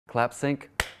clap sync.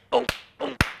 Oh,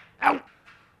 oh, ow.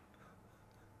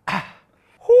 Ah.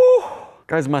 Whew.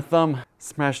 Guys, my thumb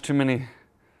smashed too many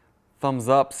thumbs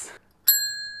ups.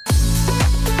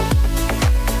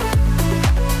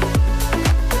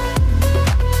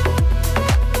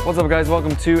 What's up guys,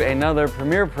 welcome to another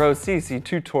Premiere Pro CC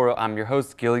tutorial. I'm your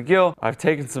host, Gilly Gill. I've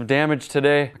taken some damage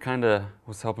today. I kinda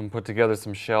was helping put together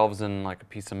some shelves and like a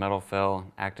piece of metal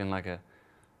fell, acting like a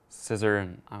scissor,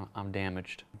 and I'm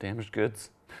damaged. Damaged goods.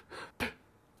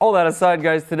 All that aside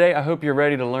guys, today I hope you're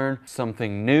ready to learn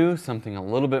something new, something a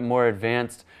little bit more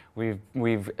advanced.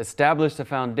 We've established a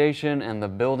foundation and the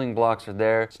building blocks are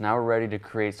there, so now we're ready to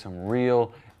create some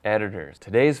real editors.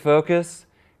 Today's focus,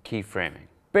 keyframing.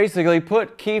 Basically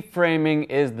put, keyframing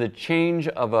is the change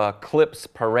of a clip's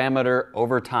parameter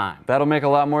over time. That'll make a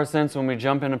lot more sense when we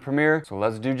jump into Premiere, so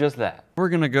let's do just that. We're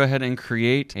gonna go ahead and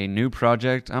create a new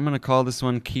project. I'm gonna call this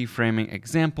one Keyframing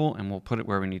Example, and we'll put it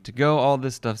where we need to go. All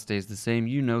this stuff stays the same,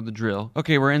 you know the drill.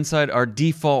 Okay, we're inside our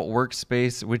default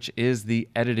workspace, which is the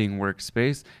editing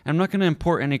workspace. I'm not gonna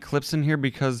import any clips in here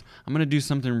because I'm gonna do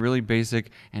something really basic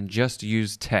and just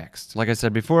use text. Like I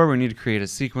said before, we need to create a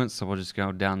sequence, so we'll just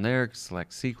go down there,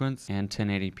 select sequence, and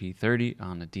 1080p 30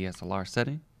 on the DSLR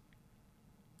setting.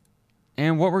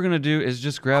 And what we're gonna do is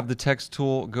just grab the text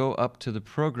tool, go up to the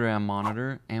program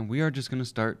monitor, and we are just gonna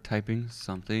start typing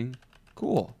something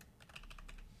cool.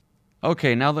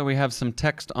 Okay, now that we have some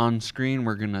text on screen,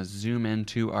 we're gonna zoom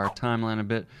into our timeline a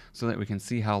bit so that we can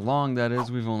see how long that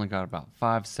is. We've only got about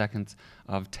 5 seconds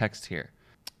of text here.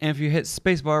 And if you hit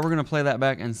spacebar, we're gonna play that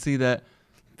back and see that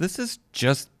this is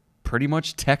just pretty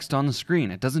much text on the screen.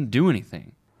 It doesn't do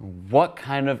anything. What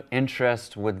kind of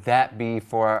interest would that be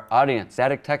for our audience?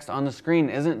 Static text on the screen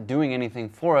isn't doing anything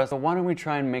for us, so why don't we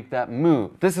try and make that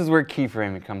move? This is where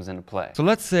keyframing comes into play. So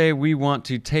let's say we want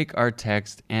to take our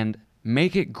text and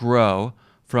make it grow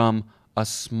from a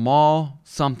small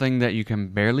something that you can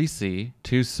barely see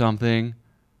to something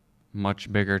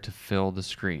much bigger to fill the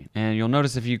screen. And you'll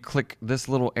notice if you click this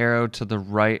little arrow to the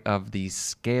right of the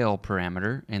scale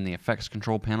parameter in the effects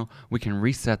control panel, we can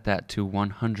reset that to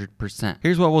 100%.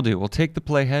 Here's what we'll do. We'll take the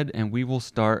playhead and we will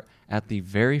start at the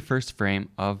very first frame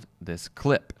of this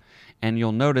clip. And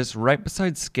you'll notice right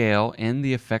beside scale in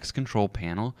the effects control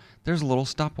panel, there's a little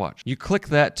stopwatch. You click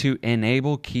that to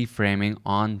enable keyframing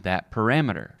on that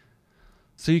parameter.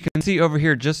 So you can see over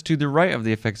here just to the right of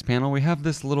the effects panel, we have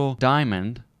this little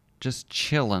diamond just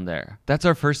chilling there. That's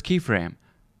our first keyframe,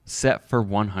 set for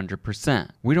 100%.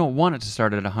 We don't want it to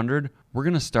start at 100, we're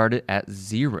gonna start it at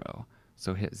 0.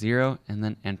 So hit 0 and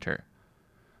then enter.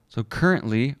 So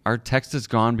currently, our text is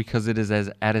gone because it is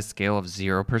at a scale of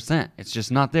 0%. It's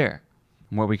just not there.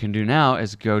 And what we can do now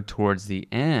is go towards the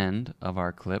end of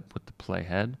our clip with the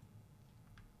playhead.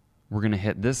 We're gonna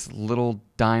hit this little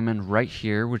diamond right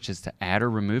here, which is to add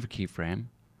or remove a keyframe.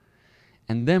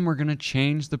 And then we're gonna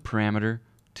change the parameter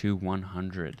to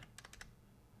 100.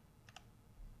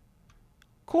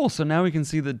 Cool, so now we can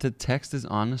see that the text is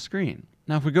on the screen.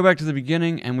 Now if we go back to the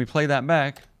beginning and we play that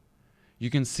back, you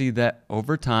can see that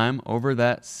over time, over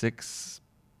that 6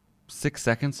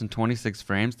 seconds and 26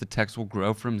 frames, the text will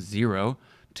grow from 0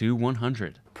 to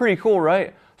 100. Pretty cool,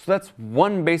 right? So that's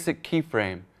one basic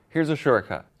keyframe. Here's a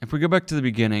shortcut. If we go back to the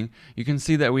beginning, you can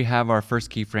see that we have our first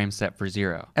keyframe set for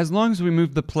 0. As long as we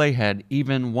move the playhead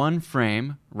even 1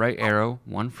 frame, right arrow,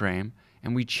 1 frame,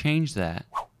 and we change that,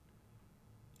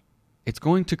 it's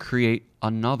going to create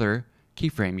another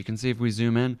keyframe. You can see if we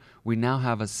zoom in, we now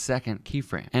have a second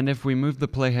keyframe. And if we move the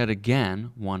playhead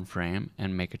again 1 frame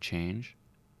and make a change,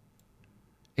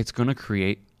 it's going to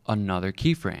create another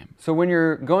keyframe. So when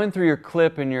you're going through your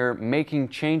clip and you're making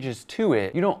changes to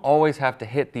it, you don't always have to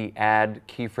hit the add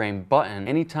keyframe button.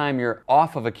 Anytime you're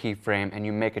off of a keyframe and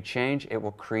you make a change, it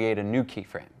will create a new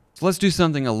keyframe. So let's do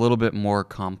something a little bit more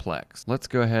complex. Let's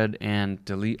go ahead and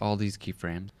delete all these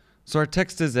keyframes. So our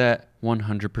text is at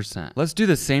 100%. Let's do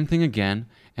the same thing again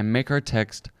and make our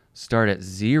text start at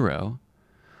 0.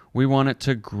 We want it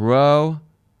to grow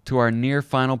to our near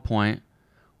final point.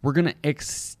 We're gonna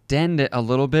extend it a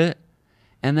little bit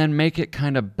and then make it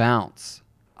kind of bounce.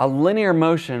 A linear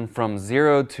motion from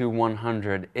 0 to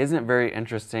 100 isn't very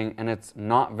interesting and it's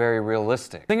not very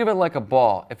realistic. Think of it like a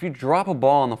ball. If you drop a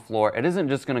ball on the floor, it isn't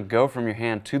just gonna go from your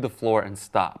hand to the floor and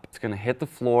stop. It's gonna hit the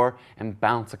floor and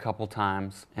bounce a couple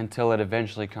times until it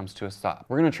eventually comes to a stop.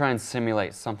 We're gonna try and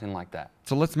simulate something like that.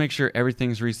 So let's make sure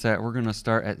everything's reset. We're gonna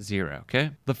start at 0,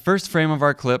 okay? The first frame of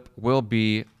our clip will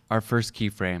be our first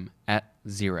keyframe at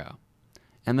 0.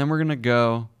 And then we're gonna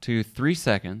go to 3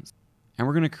 seconds and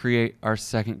we're gonna create our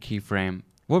second keyframe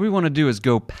What we want to do is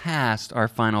go past our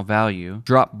final value,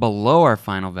 drop below our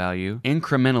final value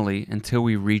incrementally until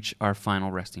we reach our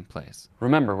final resting place.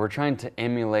 Remember, we're trying to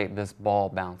emulate this ball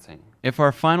bouncing. If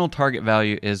our final target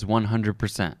value is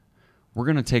 100%, we're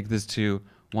going to take this to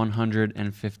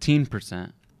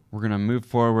 115%. We're going to move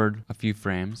forward a few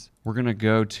frames. We're going to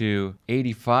go to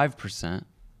 85%,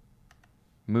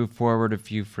 move forward a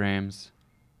few frames,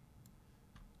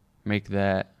 make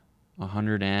that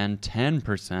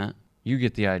 110%. You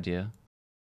get the idea.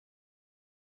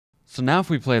 So now if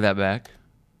we play that back,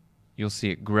 you'll see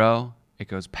it grow, it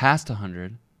goes past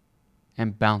 100,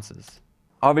 and bounces.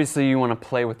 Obviously you want to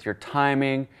play with your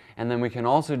timing, and then we can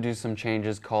also do some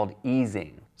changes called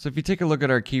easing. So if you take a look at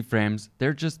our keyframes,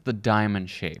 they're just the diamond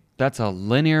shape. That's a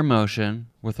linear motion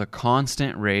with a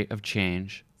constant rate of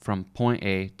change from point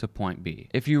A to point B.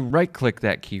 If you right-click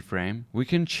that keyframe, we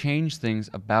can change things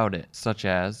about it, such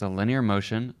as the linear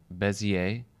motion,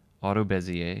 Bezier, auto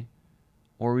Bezier,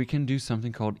 or we can do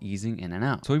something called easing in and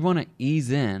out. So we want to ease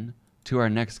in to our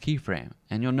next keyframe,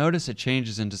 and you'll notice it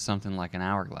changes into something like an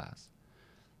hourglass.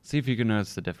 See if you can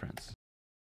notice the difference.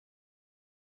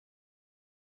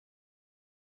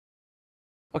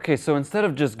 Okay, so instead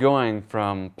of just going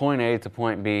from point A to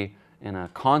point B in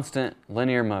a constant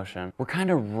linear motion, we're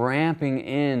kind of ramping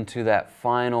into that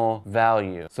final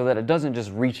value so that it doesn't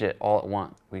just reach it all at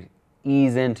once. We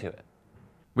ease into it.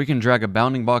 We can drag a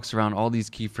bounding box around all these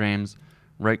keyframes,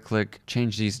 right-click,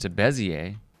 change these to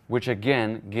Bezier, which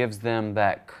again gives them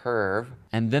that curve,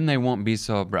 and then they won't be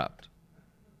so abrupt.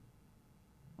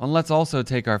 And let's also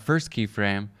take our first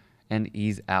keyframe and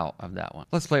ease out of that one.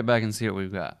 Let's play it back and see what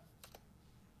we've got.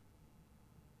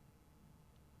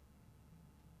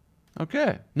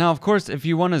 Okay. Now, of course, if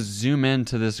you want to zoom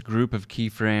into this group of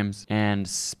keyframes and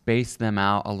space them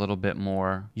out a little bit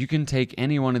more, you can take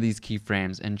any one of these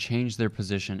keyframes and change their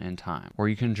position in time. Or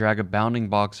you can drag a bounding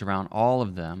box around all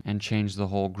of them and change the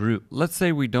whole group. Let's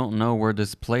say we don't know where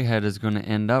this playhead is going to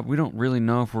end up. We don't really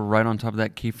know if we're right on top of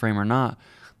that keyframe or not.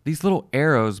 These little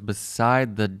arrows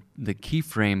beside the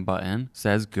keyframe button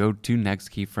says go to next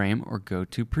keyframe or go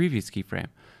to previous keyframe.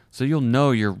 So you'll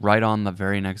know you're right on the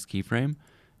very next keyframe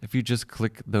if you just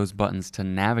click those buttons to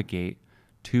navigate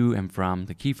to and from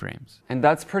the keyframes. And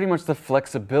that's pretty much the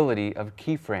flexibility of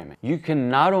keyframing. You can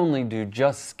not only do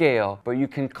just scale, but you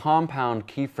can compound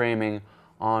keyframing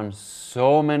on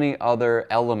so many other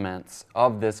elements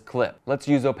of this clip. Let's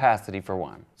use opacity for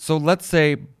one. So let's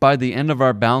say by the end of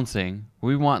our bouncing,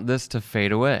 we want this to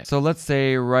fade away. So let's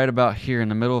say right about here in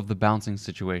the middle of the bouncing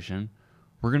situation,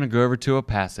 we're gonna go over to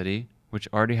opacity, which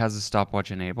already has a stopwatch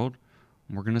enabled,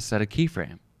 and we're gonna set a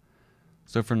keyframe.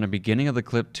 So from the beginning of the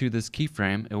clip to this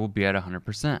keyframe, it will be at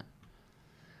 100%.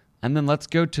 And then let's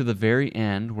go to the very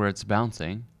end where it's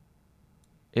bouncing.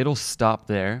 It'll stop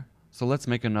there. So let's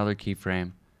make another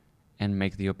keyframe and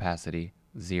make the opacity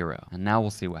 0. And now we'll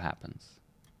see what happens.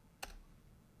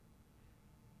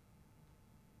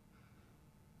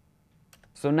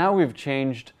 So now we've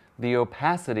changed the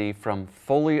opacity from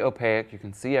fully opaque, you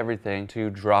can see everything, to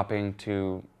dropping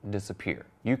to disappear.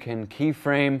 You can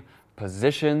keyframe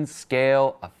positions,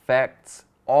 scale, effects,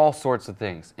 all sorts of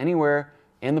things. Anywhere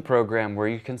in the program where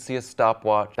you can see a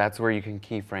stopwatch, that's where you can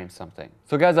keyframe something.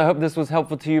 So guys, I hope this was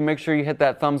helpful to you. Make sure you hit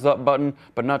that thumbs up button,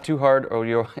 but not too hard or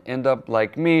you'll end up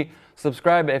like me.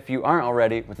 Subscribe if you aren't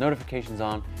already with notifications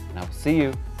on, and I will see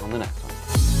you on the next one.